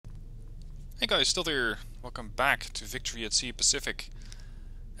Hey guys, still there. Welcome back to Victory at Sea Pacific.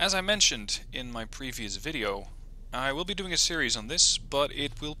 As I mentioned in my previous video, I will be doing a series on this, but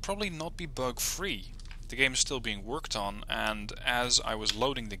it will probably not be bug-free. The game is still being worked on, and as I was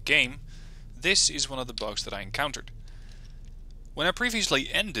loading the game, this is one of the bugs that I encountered. When I previously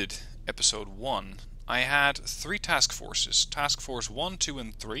ended episode 1, I had 3 task forces, Task Force 1, 2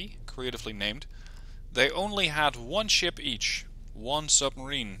 and 3, creatively named. They only had 1 ship each, 1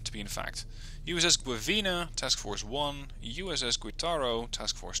 submarine to be in fact. USS Guevina, Task Force 1, USS Guitaro,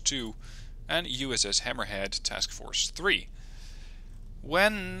 Task Force 2, and USS Hammerhead, Task Force 3.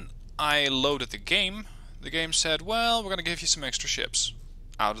 When I loaded the game said, well, we're going to give you some extra ships.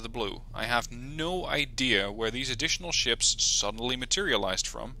 Out of the blue. I have no idea where these additional ships suddenly materialized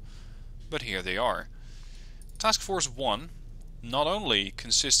from, but here they are. Task Force 1 not only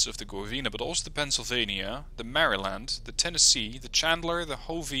consists of the Guevina, but also the Pennsylvania, the Maryland, the Tennessee, the Chandler, the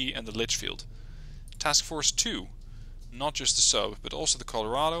Hovey, and the Litchfield. Task Force 2, not just the sub, but also the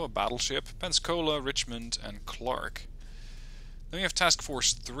Colorado, a battleship, Pensacola, Richmond, and Clark. Then we have Task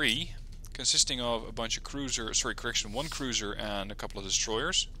Force 3, consisting of a bunch of one cruiser and a couple of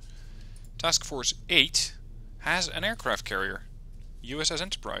destroyers. Task Force 8 has an aircraft carrier, USS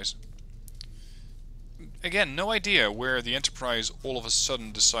Enterprise. Again, no idea where the Enterprise all of a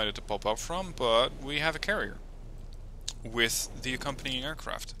sudden decided to pop up from, but we have a carrier with the accompanying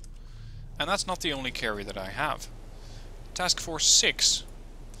aircraft. And that's not the only carrier that I have. Task Force 6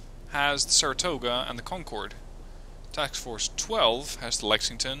 has the Saratoga and the Concorde. Task Force 12 has the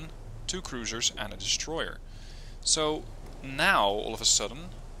Lexington, 2 cruisers and a destroyer. So now, all of a sudden,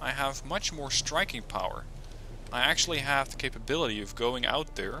 I have much more striking power. I actually have the capability of going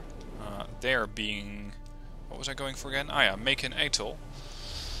out there, there being... what was I going for again? Ah yeah, Macon Atoll.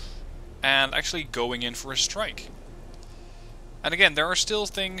 And actually going in for a strike. And again, there are still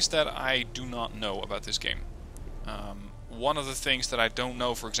things that I do not know about this game. One of the things that I don't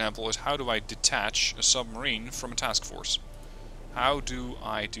know, for example, is how do I detach a submarine from a task force? How do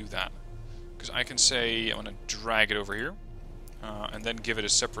I do that? Because I can say I'm going to drag it over here, and then give it a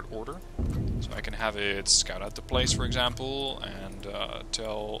separate order. So I can have it scout out the place, for example, and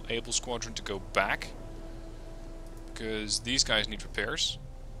tell Able Squadron to go back. Because these guys need repairs.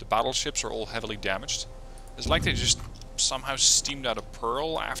 The battleships are all heavily damaged. It's like they just somehow steamed out a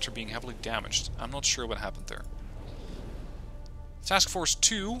pearl after being heavily damaged. I'm not sure what happened there. Task Force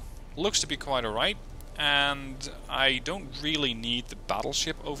 2 looks to be quite alright, and I don't really need the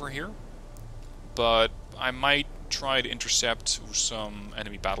battleship over here, but I might try to intercept some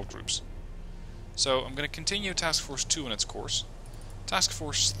enemy battle groups. So I'm going to continue Task Force 2 on its course. Task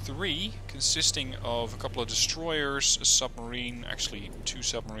Force 3, consisting of a couple of destroyers, a submarine, actually 2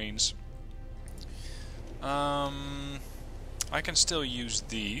 submarines. I can still use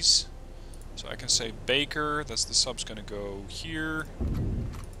these. So I can say Baker, that's the sub's going to go here.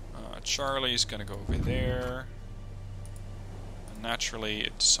 Charlie's going to go over there. And naturally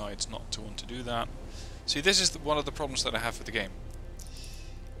it decides not to want to do that. See, this is one of the problems that I have with the game.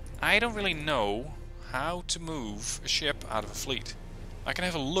 I don't really know how to move a ship out of a fleet. I can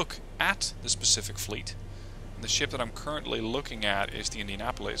have a look at the specific fleet. And the ship that I'm currently looking at is the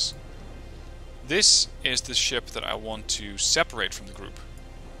Indianapolis. This is the ship that I want to separate from the group.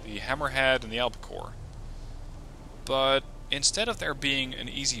 The Hammerhead and the Albacore. But instead of there being an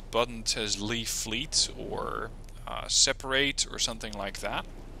easy button that says leave fleet or separate or something like that,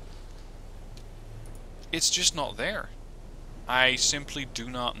 it's just not there. I simply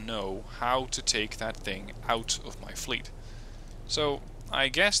do not know how to take that thing out of my fleet. So I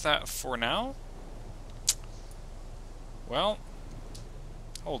guess that for now, well,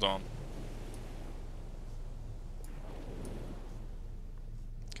 hold on.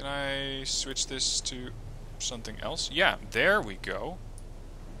 Can I switch this to something else? Yeah, there we go.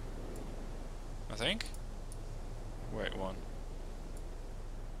 I think. Wait, one.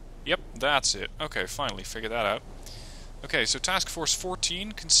 Yep, that's it. Okay, finally figured that out. Okay, so Task Force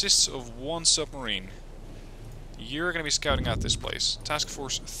 14 consists of 1 submarine. You're going to be scouting out this place. Task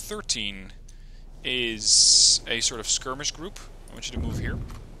Force 13 is a sort of skirmish group. I want you to move here.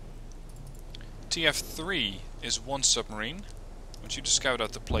 TF3 is 1 submarine. I want you to scout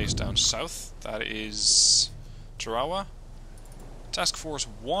out the place down south. That is Tarawa. Task Force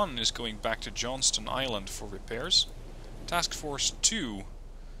 1 is going back to Johnston Island for repairs. Task Force 2,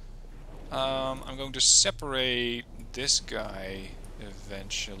 I'm going to separate this guy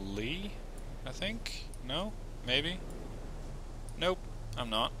eventually, I think? No? Maybe? Nope,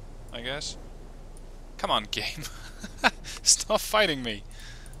 I'm not, I guess. Come on, game. Stop fighting me.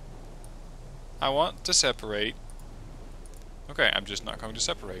 I want to separate. Okay, I'm just not going to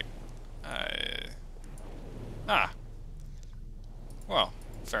separate. Well,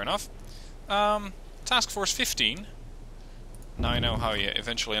 fair enough. Task Force 15. Now I know how you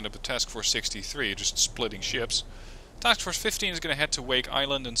eventually end up with Task Force 63, just splitting ships. Task Force 15 is going to head to Wake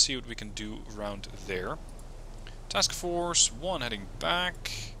Island and see what we can do around there. Task Force 1 heading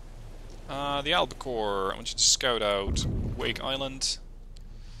back. The Albacore, I want you to scout out Wake Island.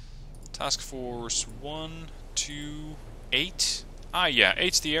 Task Force 1, 2, 8. Ah yeah,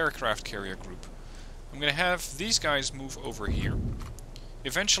 8's the aircraft carrier group. I'm going to have these guys move over here.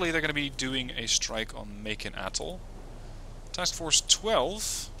 Eventually they're going to be doing a strike on Macon Atoll. Task Force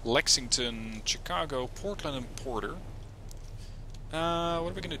 12, Lexington, Chicago, Portland and Porter. What are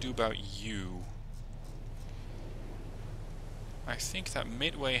we going to do about you? I think that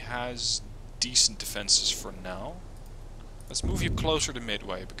Midway has decent defenses for now. Let's move you closer to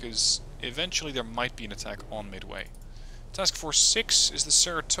Midway, because eventually there might be an attack on Midway. Task Force 6 is the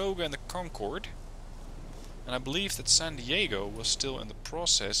Saratoga and the Concorde. And I believe that San Diego was still in the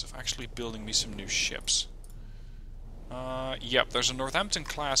process of actually building me some new ships. Yep, there's a Northampton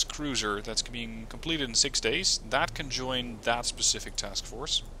class cruiser that's being completed in 6 days. That can join that specific task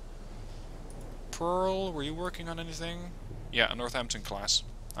force. Pearl, were you working on anything? Yeah, a Northampton class.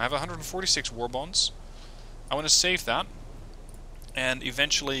 I have 146 war bonds. I want to save that and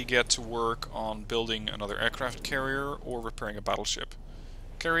eventually get to work on building another aircraft carrier or repairing a battleship.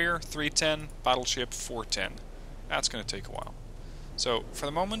 Carrier 310, battleship 410. That's going to take a while. So for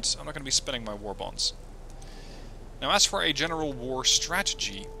the moment, I'm not going to be spending my war bonds. Now as for a general war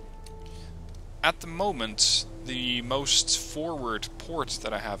strategy, at the moment the most forward port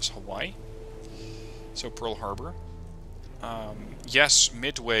that I have is Hawaii, so Pearl Harbor. Yes,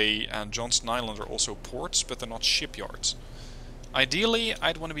 Midway and Johnston Island are also ports, but they're not shipyards. Ideally,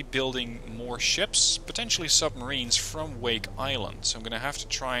 I'd want to be building more ships, potentially submarines, from Wake Island. So I'm going to have to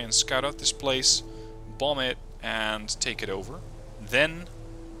try and scout out this place, bomb it, and take it over. Then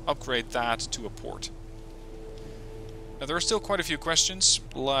upgrade that to a port. Now there are still quite a few questions,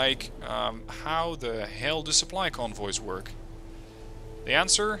 like how the hell do supply convoys work? The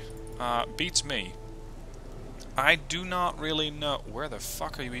answer beats me. I do not really know. Where the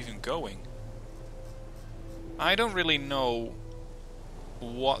fuck are you even going? I don't really know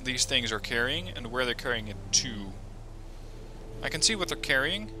what these things are carrying and where they're carrying it to. I can see what they're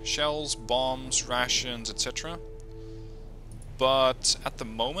carrying: shells, bombs, rations, etc. But at the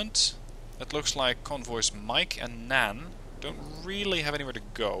moment it looks like convoys Mike and Nan don't really have anywhere to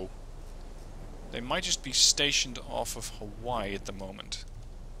go. They might just be stationed off of Hawaii at the moment.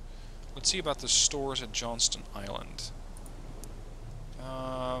 Let's see about the stores at Johnston Island.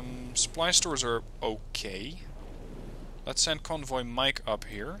 Supply stores are okay. Let's send convoy Mike up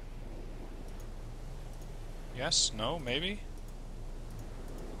here. Yes? No? Maybe?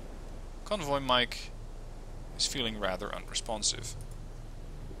 Convoy Mike is feeling rather unresponsive.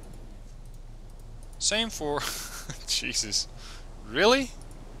 Same for... Jesus. Really?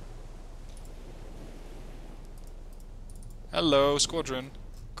 Hello, squadron.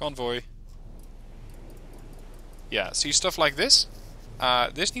 Convoy. Yeah, see stuff like this?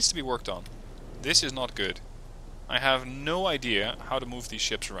 This needs to be worked on. This is not good. I have no idea how to move these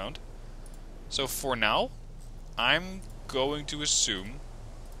ships around. So for now, I'm going to assume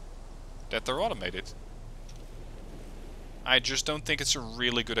that they're automated. I just don't think it's a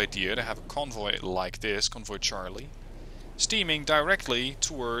really good idea to have a convoy like this, Convoy Charlie, steaming directly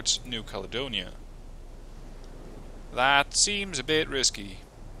towards New Caledonia. That seems a bit risky.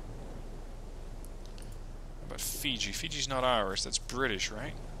 But Fiji. Fiji's not ours, that's British,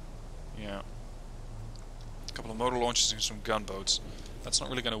 right? Yeah. A couple of motor launches and some gunboats. That's not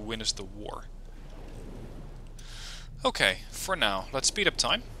really going to win us the war. Okay, for now, let's speed up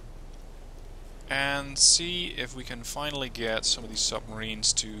time and see if we can finally get some of these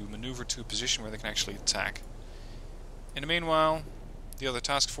submarines to maneuver to a position where they can actually attack. In the meanwhile, the other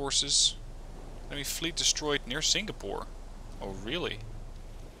task forces. Enemy fleet destroyed near Singapore. Oh, really?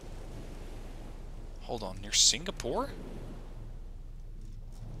 Hold on, near Singapore?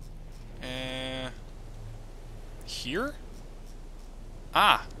 Here?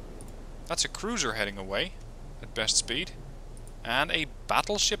 Ah! That's a cruiser heading away at best speed. And a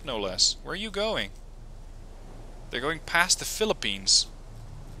battleship, no less. Where are you going? They're going past the Philippines.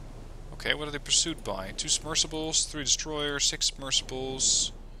 Okay, what are they pursued by? 2 submersibles, 3 destroyers, 6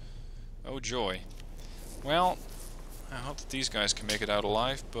 submersibles. Oh joy. Well, I hope that these guys can make it out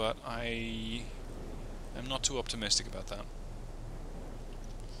alive, but I am not too optimistic about that.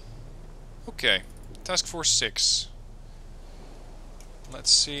 Okay, Task Force 6.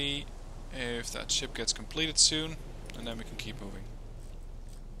 Let's see if that ship gets completed soon, and then we can keep moving.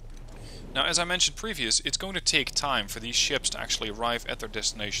 Now, as I mentioned previous, it's going to take time for these ships to actually arrive at their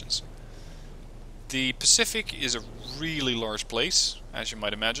destinations. The Pacific is a really large place, as you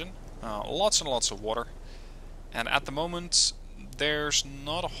might imagine. Lots and lots of water. And at the moment, there's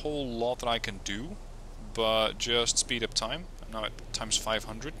not a whole lot that I can do, but just speed up time. I'm now at times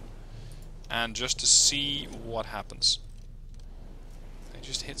 500. And just to see what happens. I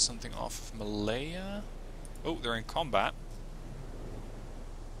just hit something off of Malaya. Oh, they're in combat.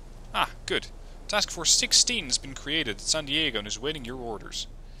 Ah, good. Task Force 16 has been created at San Diego and is waiting your orders.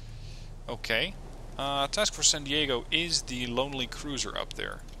 Okay. Task Force San Diego is the lonely cruiser up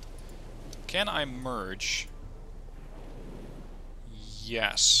there. Can I merge?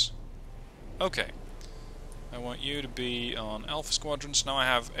 Yes. Okay. I want you to be on Alpha Squadrons. Now I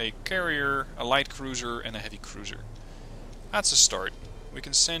have a carrier, a light cruiser, and a heavy cruiser. That's a start. We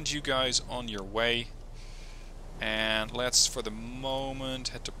can send you guys on your way. And let's, for the moment,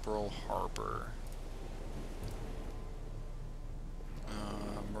 head to Pearl Harbor.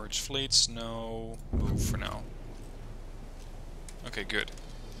 Merge fleets, no. Move for now. Okay, good.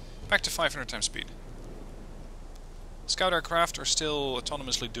 Back to 500 times speed. Scout aircraft are still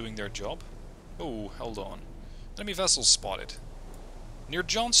autonomously doing their job. Oh, hold on. Enemy vessels spotted. Near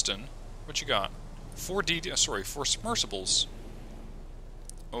Johnston, what you got? 4 submersibles.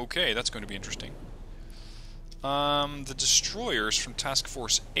 Okay, that's going to be interesting. The destroyers from Task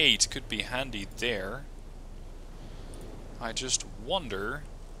Force 8 could be handy there. I just wonder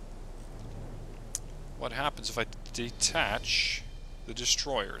what happens if I detach the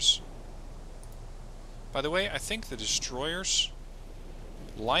destroyers. By the way, I think the destroyers,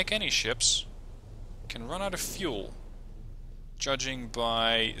 like any ships, can run out of fuel, judging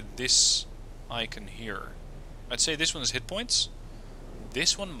by this icon here. I'd say this one is hit points.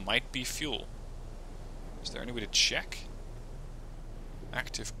 This one might be fuel. Is there any way to check?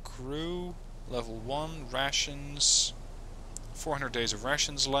 Active crew, level 1, rations, 400 days of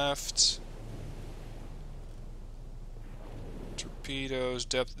rations left. Torpedoes,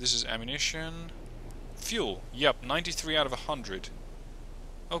 depth, this is ammunition. Fuel, yep, 93 out of 100.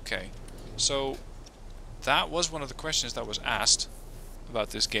 Okay, so that was one of the questions that was asked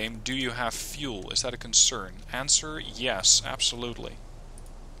about this game. Do you have fuel? Is that a concern? Answer, yes, absolutely.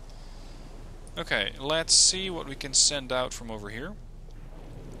 Okay, let's see what we can send out from over here.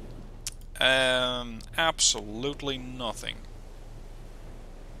 Absolutely nothing.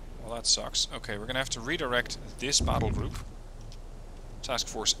 Well, that sucks. Okay, we're gonna have to redirect this battle group. Task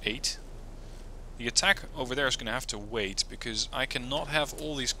Force 8. The attack over there is gonna have to wait, because I cannot have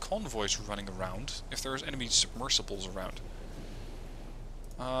all these convoys running around if there's enemy submersibles around.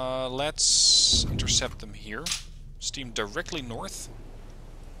 Let's intercept them here. Steam directly north.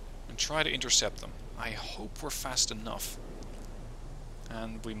 And try to intercept them. I hope we're fast enough.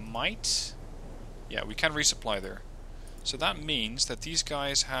 And we might... Yeah, we can resupply there. So that means that these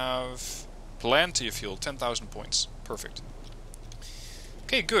guys have plenty of fuel. 10,000 points. Perfect.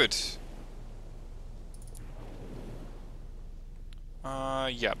 Okay, good.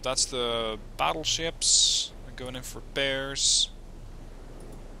 Yeah, that's the battleships. We're going in for bears.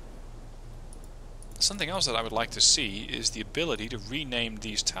 Something else that I would like to see is the ability to rename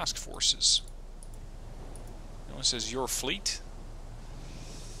these task forces. It says your fleet,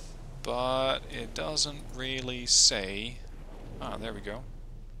 but it doesn't really say... Ah, there we go.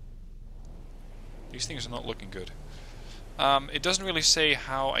 These things are not looking good. It doesn't really say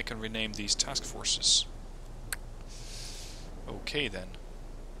how I can rename these task forces. Okay then.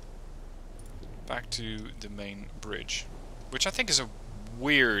 Back to the main bridge, which I think is a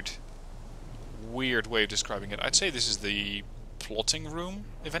weird way of describing it. I'd say this is the plotting room,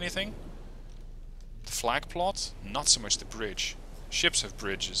 if anything. The flag plot, not so much the bridge. Ships have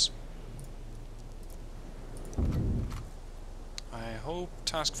bridges. I hope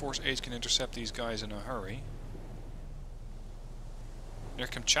Task Force 8 can intercept these guys in a hurry. Near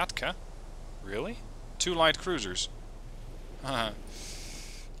Kamchatka? Really? 2 light cruisers.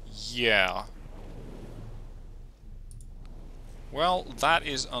 Yeah. Well, that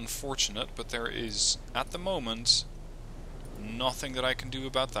is unfortunate, but there is, at the moment, nothing that I can do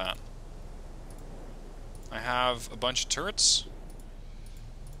about that. I have a bunch of turrets,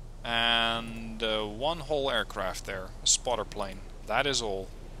 and 1 whole aircraft there, a spotter plane. That is all.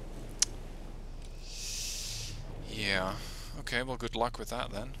 Yeah. Okay, well, good luck with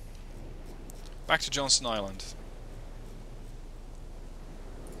that then. Back to Johnston Island.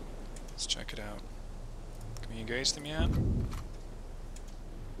 Let's check it out. Can we engage them yet?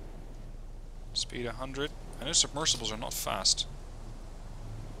 Speed 100. I know submersibles are not fast.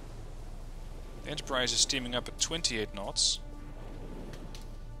 The Enterprise is steaming up at 28 knots.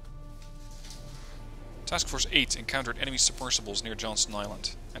 Task Force 8 encountered enemy submersibles near Johnston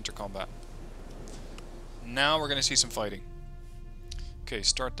Island. Enter combat. Now we're going to see some fighting. Okay,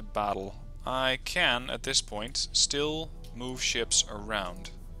 start the battle. I can, at this point, still move ships around.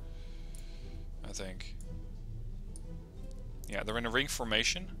 I think. Yeah, they're in a ring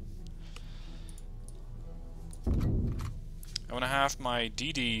formation. I want to have my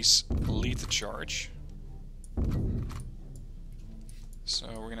DDs lead the charge. So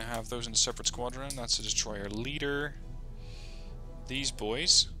we're going to have those in a separate squadron. That's the destroyer leader. These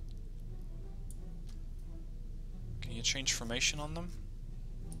boys. Can you change formation on them?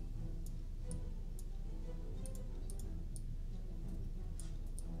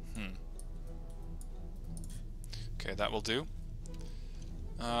 Okay, that will do.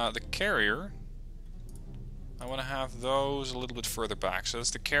 The carrier, I want to have those a little bit further back. So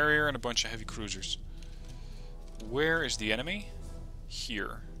that's the carrier and a bunch of heavy cruisers. Where is the enemy?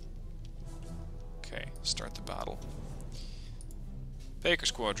 Here. Okay, start the battle. Baker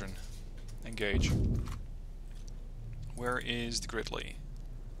Squadron, engage. Where is the Gridley?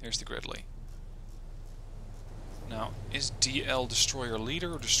 There's the Gridley. Now, is DL destroyer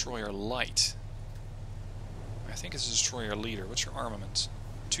leader or destroyer light? I think it's a destroyer leader. What's your armament?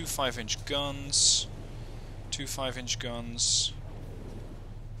 2 5-inch guns. 2 5-inch guns.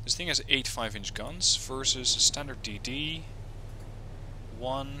 This thing has 8 5-inch guns versus a standard DD.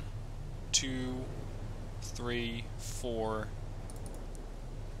 1, 2, 3, 4.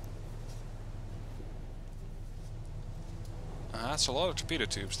 That's a lot of torpedo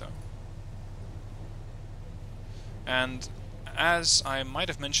tubes, though. And as I might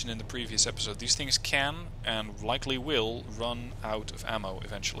have mentioned in the previous episode, these things can and likely will run out of ammo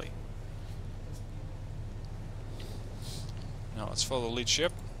eventually. Now let's follow the lead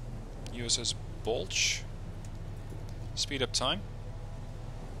ship. USS Bolch. Speed up time.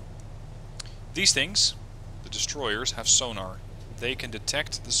 These things, the destroyers, have sonar. They can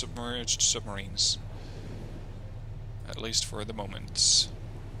detect the submerged submarines. At least for the moment.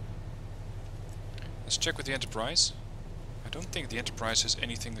 Let's check with the Enterprise. I don't think the Enterprise has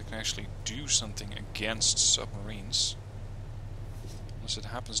anything that can actually do something against submarines. Unless it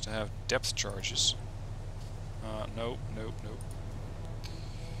happens to have depth charges. No.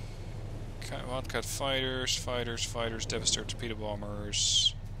 Wildcat fighters, Devastator torpedo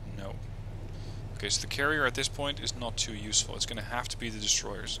bombers. No. Okay, so the carrier at this point is not too useful. It's going to have to be the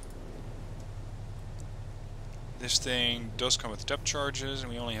destroyers. This thing does come with depth charges,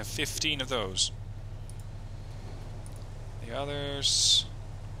 and we only have 15 of those. The others,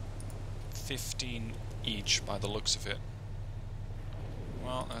 15 each by the looks of it.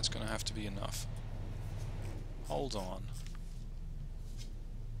 Well, that's going to have to be enough. Hold on.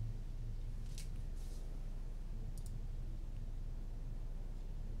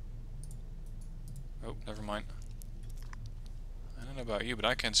 Oh, never mind. I don't know about you, but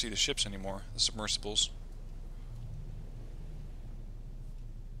I can't see the ships anymore, the submersibles.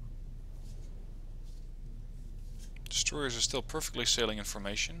 Destroyers are still perfectly sailing in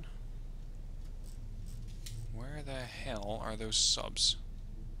formation. Where the hell are those subs?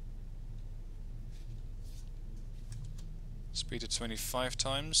 Speed at 25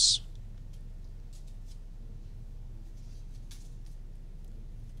 times.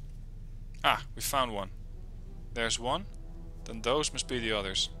 Ah, we found one. There's one. Then those must be the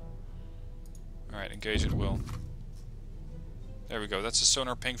others. Alright, engage at will. There we go. That's a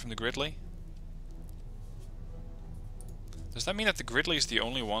sonar ping from the Gridley. Does that mean that the Gridley is the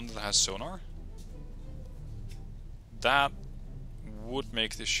only one that has sonar? That would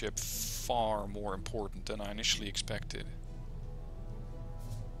make this ship far more important than I initially expected.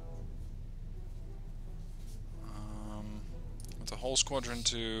 With the whole squadron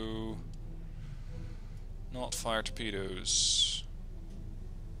to not fire torpedoes.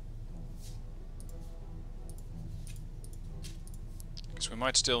 Because we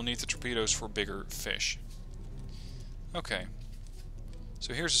might still need the torpedoes for bigger fish. Okay,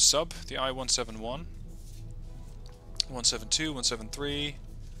 so here's a sub, the I-171, 172, 173,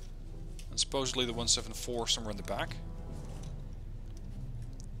 and supposedly the 174 somewhere in the back.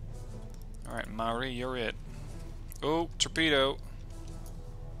 Alright, Maori, you're it. Oh, torpedo.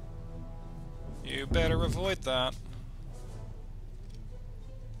 You better avoid that.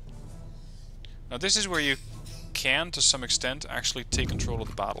 Now this is where you can, to some extent, actually take control of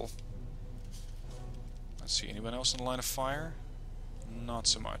the battle. Let's see, anyone else in the line of fire? Not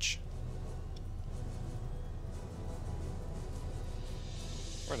so much.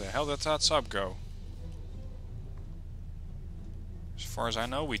 Where the hell did that sub go? As far as I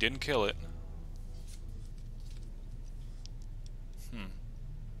know, we didn't kill it.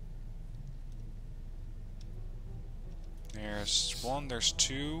 There's one, there's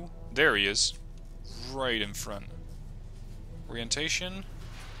two. There he is. Right in front. Orientation.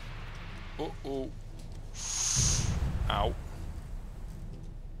 Oh. Ow.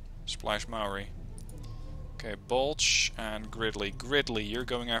 Splash Maori. Okay, Bulch and Gridley. Gridley, you're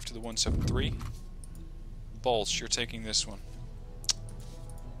going after the 173. Bulch, you're taking this one.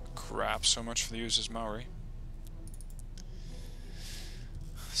 Crap, so much for the USS Maori.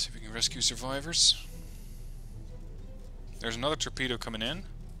 Let's see if we can rescue survivors. There's another torpedo coming in.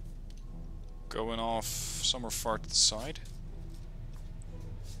 Going off somewhere far to the side.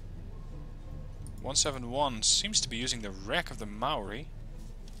 171 seems to be using the wreck of the Maori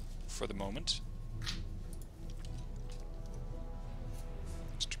for the moment.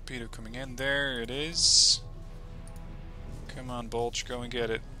 There's a torpedo coming in. There it is. Come on, Bulch, go and get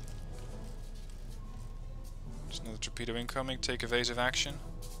it. There's another torpedo incoming. Take evasive action.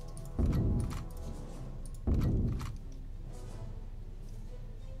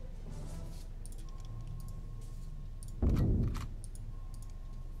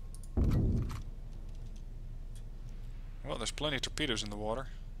 Well, there's plenty of torpedoes in the water.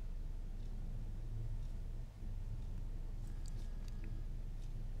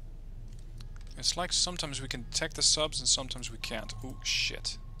 It's like sometimes we can detect the subs and sometimes we can't. Ooh,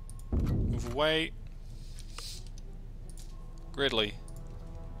 shit. Move away. Gridley.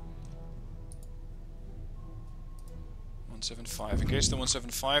 175. Engage the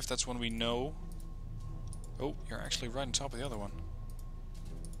 175, that's one we know. Oh, you're actually right on top of the other one.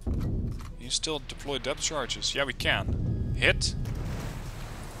 Can you still deploy depth charges? Yeah, we can. Hit.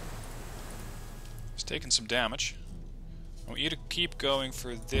 He's taking some damage. I want you to keep going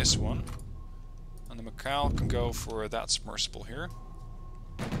for this one. And the Macau can go for that submersible here.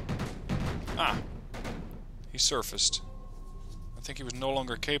 Ah! He surfaced. I think he was no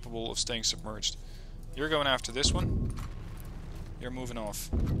longer capable of staying submerged. You're going after this one. You're moving off.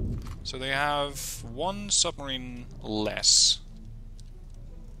 So they have one submarine less.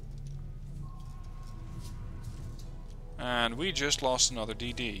 And we just lost another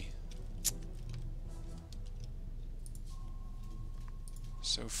DD.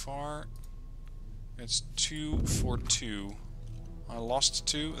 So far, it's 2 for 2. I lost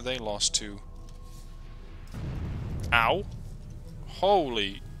 2, they lost 2. Ow!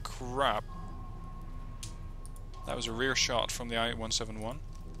 Holy crap. That was a rear shot from the I-171.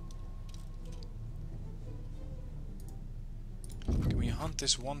 Can we hunt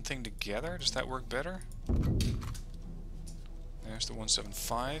this one thing together? Does that work better? There's the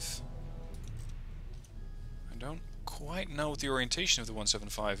 175. I don't quite know what the orientation of the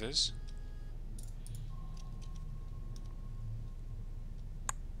 175 is.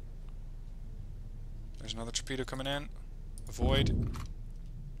 There's another torpedo coming in. Avoid.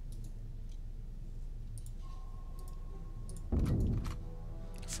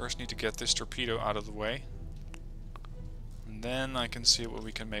 First need to get this torpedo out of the way. And then I can see what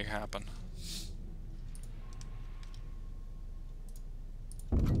we can make happen.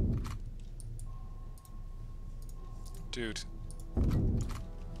 Dude. I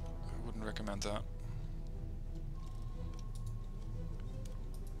wouldn't recommend that.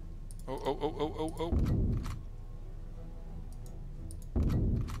 Oh.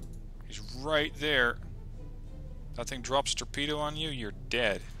 He's right there. That thing drops a torpedo on you, you're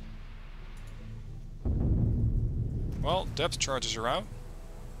dead. Well, depth charges are out.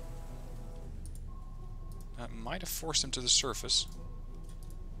 That might have forced him to the surface.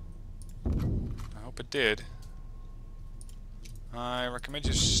 I hope it did. I recommend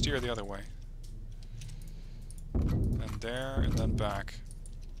you steer the other way. Then there, and then back.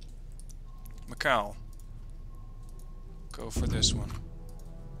 Macau. Go for this one.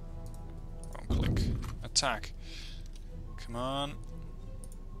 Wrong click. Attack. Come on.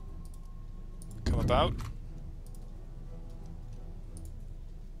 Come about.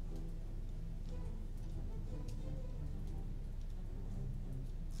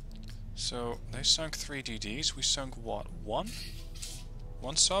 So, they sunk 3 DDs. We sunk what? 1?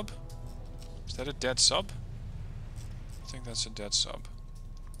 1 sub? Is that a dead sub? I think that's a dead sub.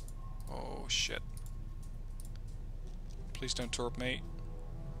 Oh shit. Please don't torp me.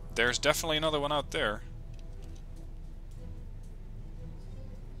 There's definitely another one out there.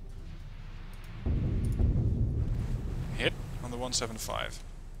 Hit on the 175.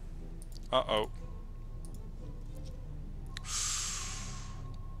 Uh-oh.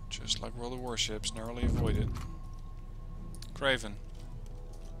 Just like World of Warships, narrowly avoided. Craven.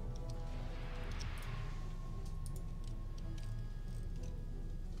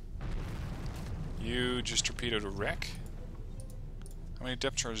 You just torpedoed a wreck? How many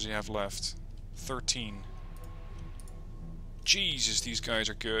depth charges do you have left? 13. Jesus, these guys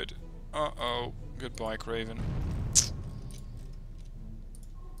are good. Uh-oh. Goodbye, Craven.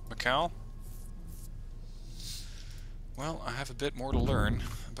 Macau? Well, I have a bit more to learn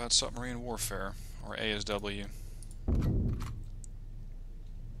about submarine warfare, or ASW.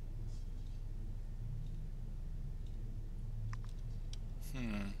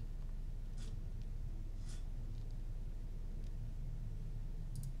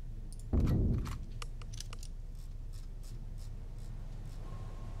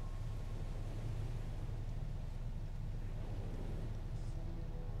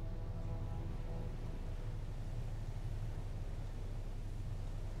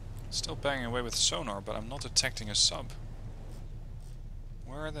 Still banging away with sonar, but I'm not detecting a sub.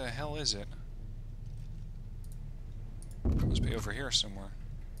 Where the hell is it? Must be over here somewhere.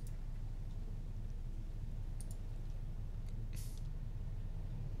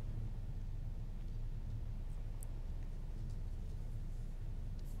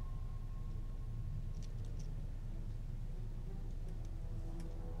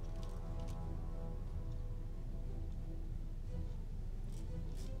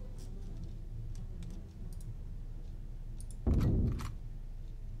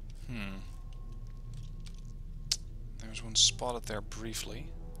 There's one spotted there briefly.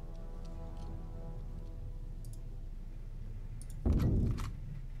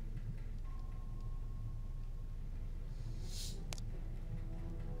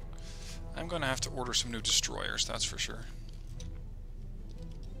 I'm gonna have to order some new destroyers, that's for sure.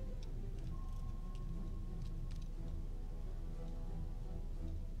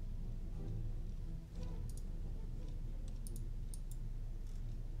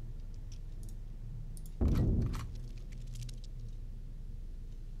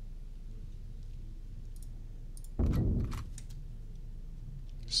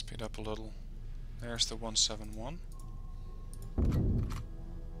 Speed up a little. There's the 171. What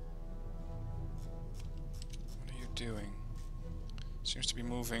are you doing? Seems to be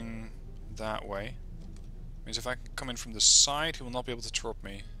moving that way. Means if I come in from the side, he will not be able to torp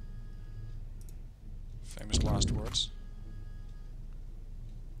me. Famous last words.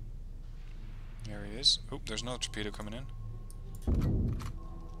 There he is. Oh, there's another torpedo coming in.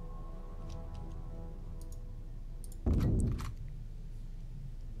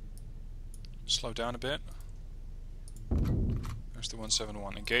 Slow down a bit. There's the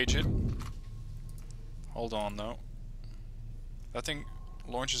 171. Engage it. Hold on though. That thing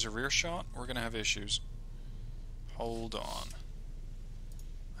launches a rear shot. We're gonna have issues. Hold on.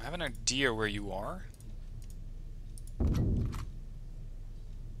 I have an idea where you are. So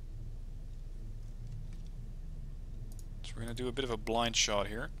we're gonna do a bit of a blind shot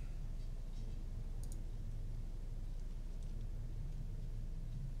here.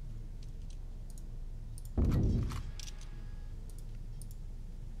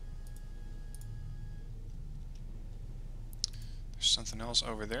 Something else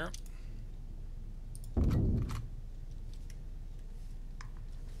over there.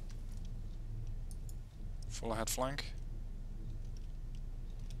 Full ahead flank.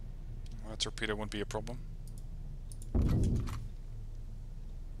 Well, a torpedo won't be a problem.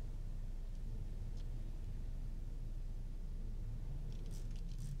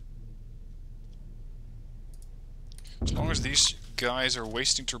 As long as these guys are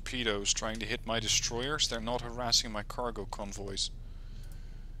wasting torpedoes trying to hit my destroyers, they're not harassing my cargo convoys.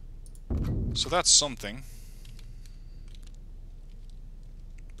 So that's something.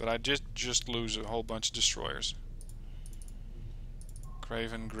 But I just lose a whole bunch of destroyers.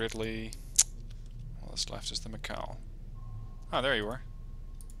 Craven, Gridley. All that's left is the Macau. Ah, there you are.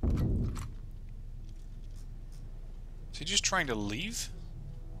 Is he just trying to leave?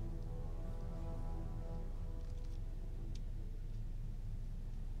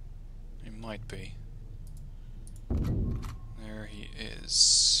 He might be. There he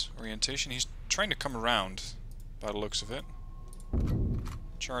is. Orientation. He's trying to come around, by the looks of it.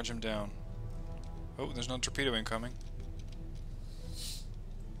 Charge him down. Oh, there's no torpedo incoming.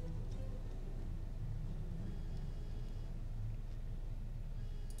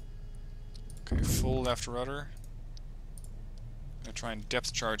 Okay, full left rudder. I'm gonna try and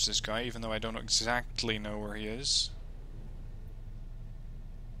depth charge this guy, even though I don't exactly know where he is.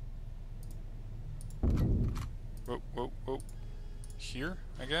 Whoa, whoa, whoa. Here,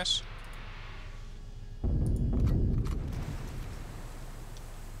 I guess?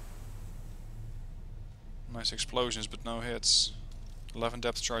 Nice explosions, but no hits. 11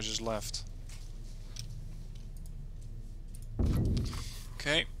 depth charges left.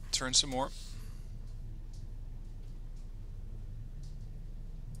 Okay, turn some more.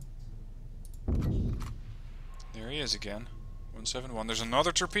 There he is again. 771. There's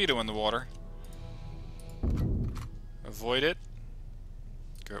another torpedo in the water. Avoid it.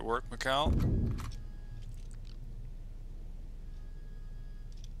 Good work, Mikhail.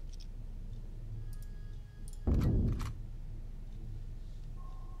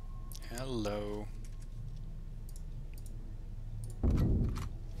 Hello.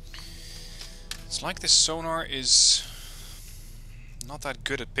 It's like this sonar is not that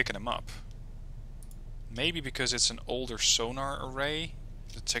good at picking them up. Maybe because it's an older sonar array.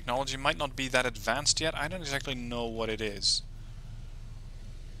 The technology might not be that advanced yet. I don't exactly know what it is.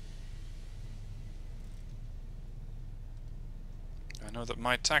 I know that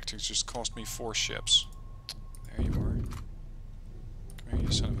my tactics just cost me 4 ships. There you are. Come here,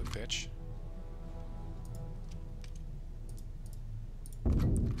 you son of a bitch.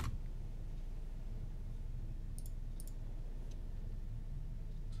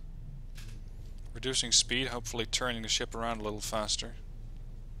 Reducing speed, hopefully turning the ship around a little faster.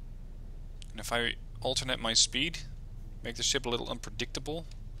 And if I alternate my speed, make the ship a little unpredictable,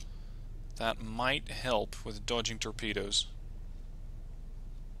 that might help with dodging torpedoes.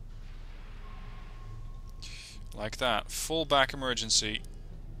 Like that. Full back emergency.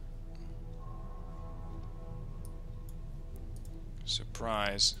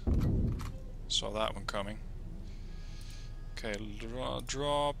 Surprise. Saw that one coming. Okay,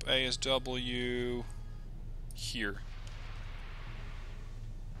 drop ASW here.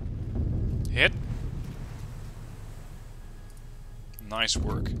 Hit. Nice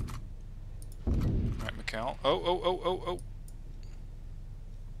work. Alright, Mikhail. Oh.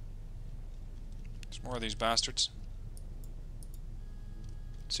 There's more of these bastards.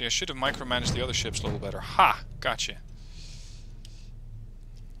 See, I should have micromanaged the other ships a little better. Ha! Gotcha.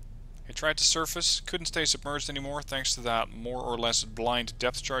 I tried to surface, couldn't stay submerged anymore thanks to that more or less blind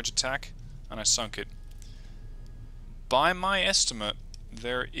depth charge attack, and I sunk it. By my estimate,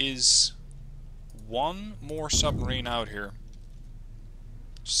 there is one more submarine out here.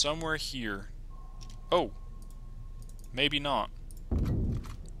 Somewhere here. Oh! Maybe not.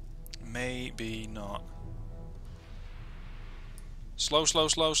 Maybe not. Slow.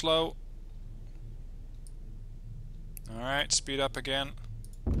 Alright, speed up again.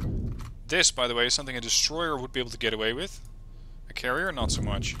 This, by the way, is something a destroyer would be able to get away with. A carrier, not so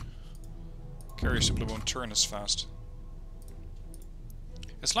much. Carrier simply won't turn as fast.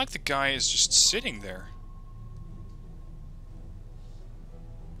 It's like the guy is just sitting there.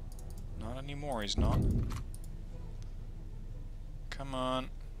 Not anymore, he's not. Come on.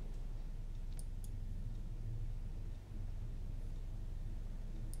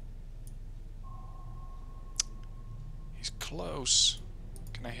 He's close.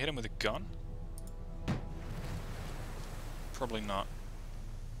 Can I hit him with a gun? Probably not.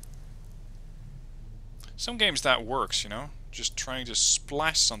 Some games that works, you know? Just trying to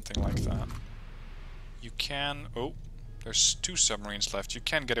splash something like that. You can... Oh, there's 2 submarines left. You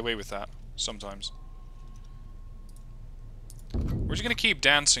can get away with that, sometimes. We're just gonna keep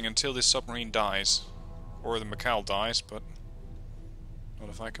dancing until this submarine dies. Or the Mikhail dies, but... not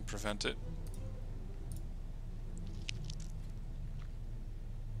if I can prevent it.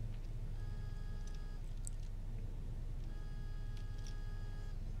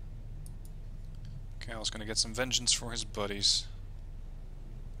 Mikhail's gonna get some vengeance for his buddies.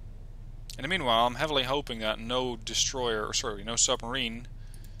 In the meanwhile, I'm heavily hoping that no destroyer, or sorry, no submarine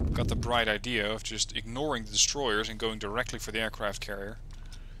got the bright idea of just ignoring the destroyers and going directly for the aircraft carrier.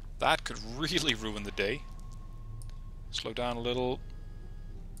 That could really ruin the day. Slow down a little.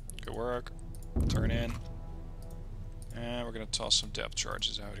 Good work. Turn in. And we're gonna toss some depth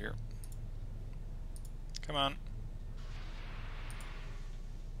charges out here. Come on.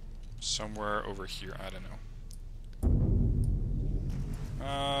 Somewhere over here, I don't know.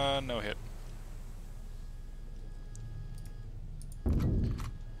 No hit.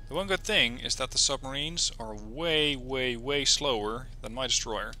 The one good thing is that the submarines are way slower than my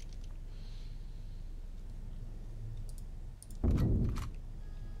destroyer.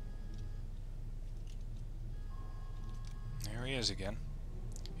 There he is again.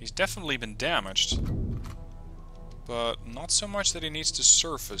 He's definitely been damaged. But not so much that he needs to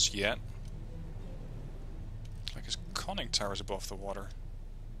surface yet. Like his conning tower's above the water.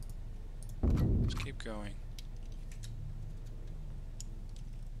 Let's keep going.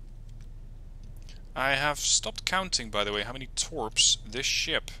 I have stopped counting, by the way, how many torps this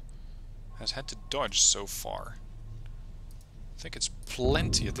ship has had to dodge so far. I think it's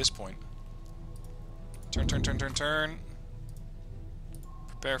plenty at this point. Turn.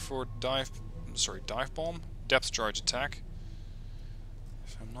 Prepare for dive bomb. Depth charge attack.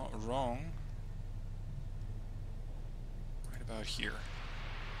 If I'm not wrong, right About here.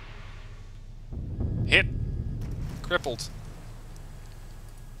 Hit! Crippled.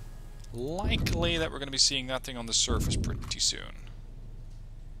 Likely that we're going to be seeing that thing on the surface pretty soon.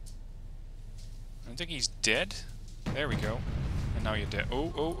 I think he's dead. There we go. And now you're dead.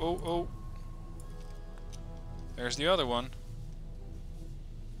 Oh, oh, oh, oh. There's the other one.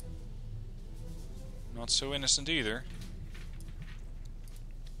 Not so innocent either.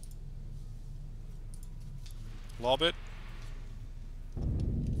 Lob it.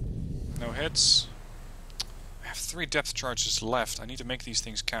 No hits. I have 3 depth charges left. I need to make these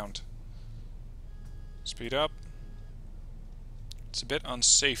things count. Speed up. It's a bit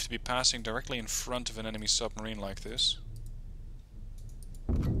unsafe to be passing directly in front of an enemy submarine like this.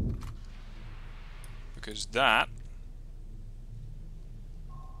 Because that...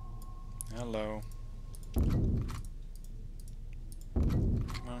 Hello. Come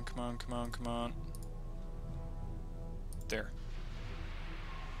on, come on, come on, come on. There.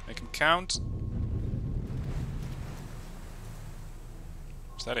 Make him count.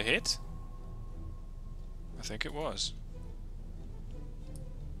 Was that a hit? I think it was.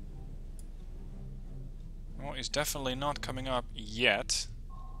 Well, he's definitely not coming up yet.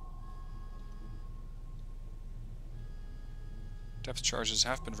 Depth charges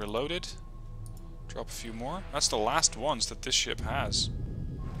have been reloaded. Drop a few more. That's the last ones that this ship has.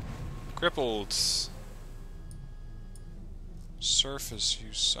 Crippled. Surface,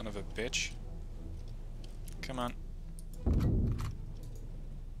 you son of a bitch. Come on.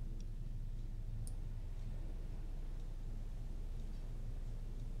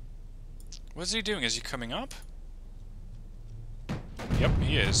 What's he doing? Is he coming up? Yep,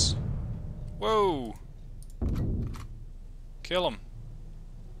 he is. Whoa! Kill him.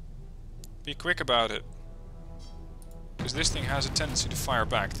 Be quick about it. Because this thing has a tendency to fire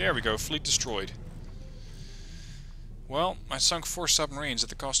back. There we go, fleet destroyed. Well, I sunk 4 submarines at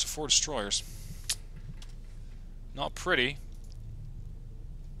the cost of 4 destroyers. Not pretty.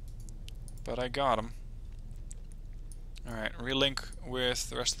 But I got them. Alright, relink with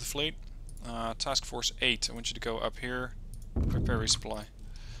the rest of the fleet. Task Force 8, I want you to go up here, prepare resupply.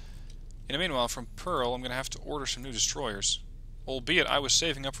 In the meanwhile, from Pearl, I'm going to have to order some new destroyers. Albeit I was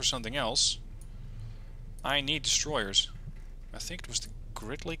saving up for something else. I need destroyers. I think it was the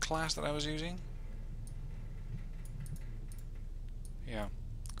Gridley class that I was using. Yeah,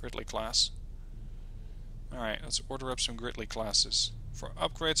 Gridley class. Alright, let's order up some Gridley classes. For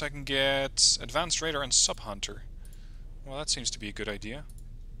upgrades I can get Advanced Radar and Sub-Hunter. Well, that seems to be a good idea.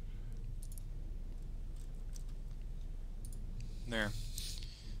 There.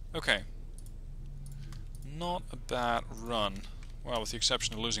 Okay. Not a bad run. Well, with the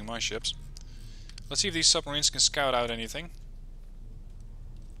exception of losing my ships. Let's see if these submarines can scout out anything.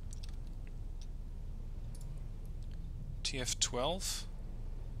 TF-12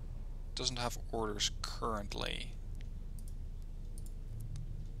 doesn't have orders currently.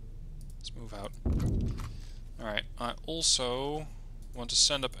 Let's move out. Alright, I also want to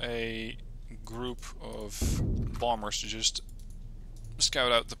send up a group of bombers to just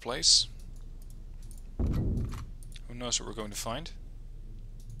scout out the place. Who knows what we're going to find.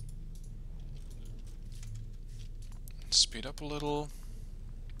 Speed up a little.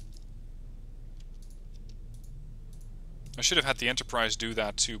 I should have had the Enterprise do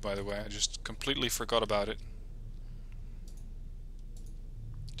that too, by the way. I just completely forgot about it.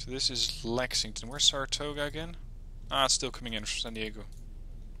 So this is Lexington. Where's Saratoga again? Ah, it's still coming in from San Diego.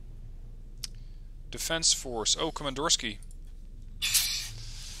 Defense Force. Oh, Komandorski.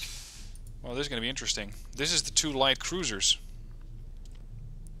 Well, this is going to be interesting. This is the 2 light cruisers.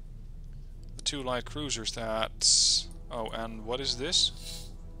 The 2 light cruisers that... Oh, and what is this?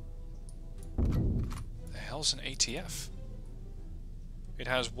 The hell's an ATF? It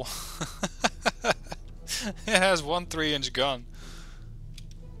has one... It has one 3-inch gun.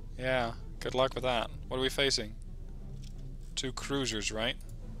 Yeah, good luck with that. What are we facing? 2 cruisers, right?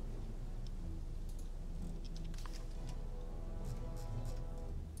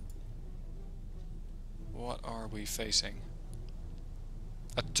 What are we facing?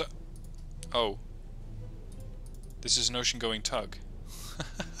 Oh. This is an ocean-going tug.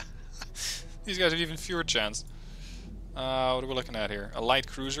 These guys have even fewer chance. What are we looking at here? A light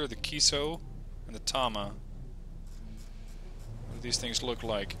cruiser, the Kiso, and the Tama. What do these things look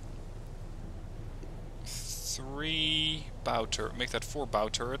like? 3 bow turrets. Make that 4 bow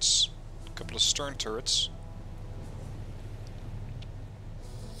turrets. A couple of stern turrets.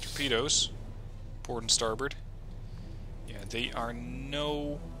 Torpedoes. Port and starboard. Yeah, they are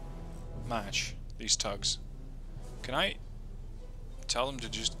no match, these tugs. Can I tell them to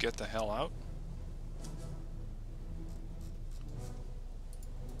just get the hell out?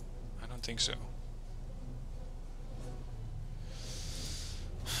 don't think so.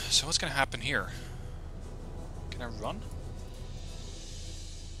 So what's going to happen here? Can I run?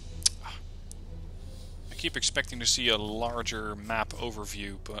 I keep expecting to see a larger map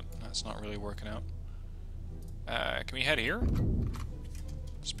overview, but that's not really working out. Can we head here?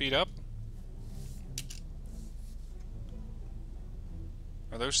 Speed up.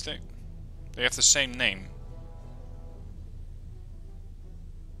 Are those things? They have the same name.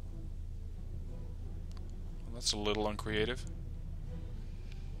 Well, that's a little uncreative.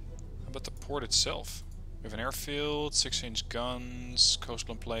 How about the port itself? We have an airfield, 6-inch guns,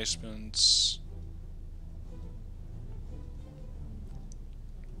 coastal emplacements.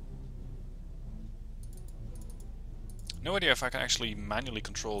 No idea if I can actually manually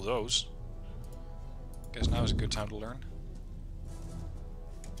control those. Guess now is a good time to learn.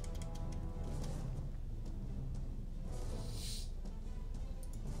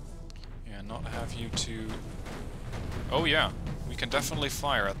 Yeah, not have you to... Oh yeah, we can definitely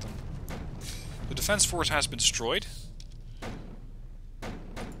fire at them. The defense force has been destroyed. The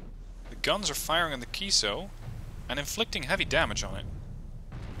guns are firing on the Kiso and inflicting heavy damage on it.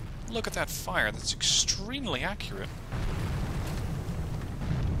 Look at that fire, that's extremely accurate.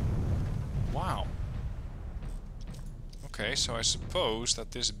 Wow. Okay, so I suppose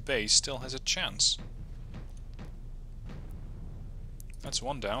that this base still has a chance. That's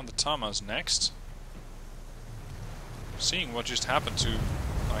one down. The Tama's next. Seeing what just happened to,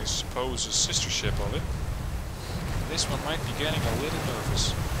 I suppose, a sister ship of it, this one might be getting a little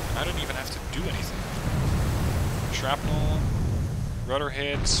nervous. I don't even have to do anything. Shrapnel, rudder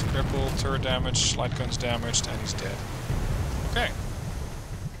hits, crippled, turret damage, light guns damaged, and he's dead. Okay.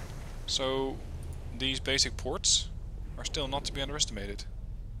 So, these basic ports are still not to be underestimated.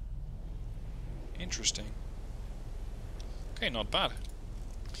 Interesting. Okay, not bad.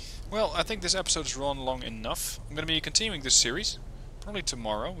 Well, I think this episode has run long enough. I'm going to be continuing this series, probably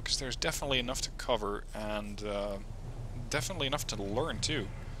tomorrow, because there's definitely enough to cover, and definitely enough to learn too.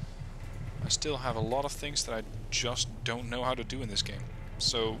 I still have a lot of things that I just don't know how to do in this game.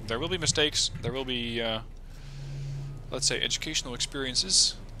 So, there will be mistakes, there will be, let's say, educational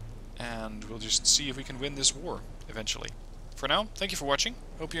experiences, and we'll just see if we can win this war, eventually. For now, thank you for watching.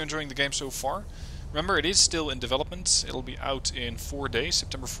 Hope you're enjoying the game so far. Remember, it is still in development. It'll be out in 4 days,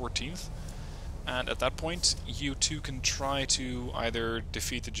 September 14th. And at that point, you too can try to either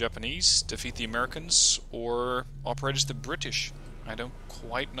defeat the Japanese, defeat the Americans, or operate as the British. I don't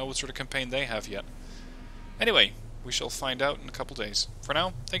quite know what sort of campaign they have yet. Anyway, we shall find out in a couple days. For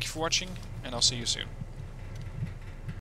now, thank you for watching, and I'll see you soon.